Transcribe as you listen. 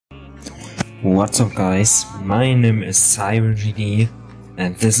What's up guys, my name is SirenGD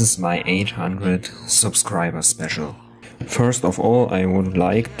and this is my 800 subscriber special. First of all, I would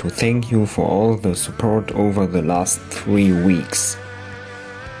like to thank you for all the support over the last 3 weeks.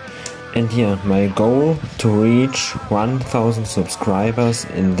 And yeah, my goal to reach 1000 subscribers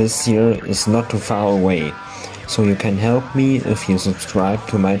in this year is not too far away, so you can help me if you subscribe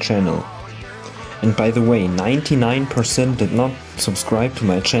to my channel. And by the way, 99% did not subscribe to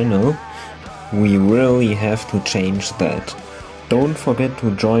my channel. We really have to change that. Don't forget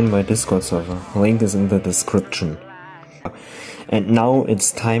to join my Discord server, link is in the description. And now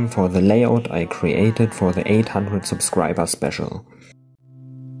it's time for the layout I created for the 800 subscriber special.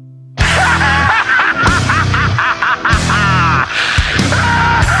 Could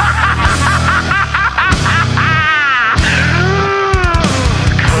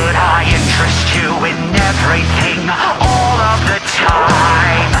I interest you in everything, all of the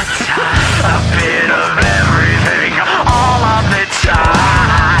time? A bit of everything, all of the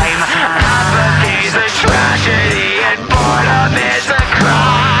time. Apathy's a tragedy and boredom is a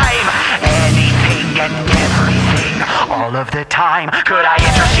crime. Anything and everything, all of the time. Could I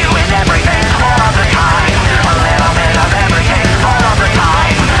interest you in everything, all of the time? A little bit of everything, all of the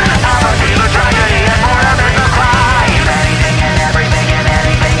time. Apathy's a tragedy and boredom is a crime. Anything and everything and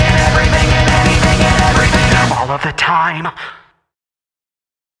anything and everything and anything and everything, all of the time.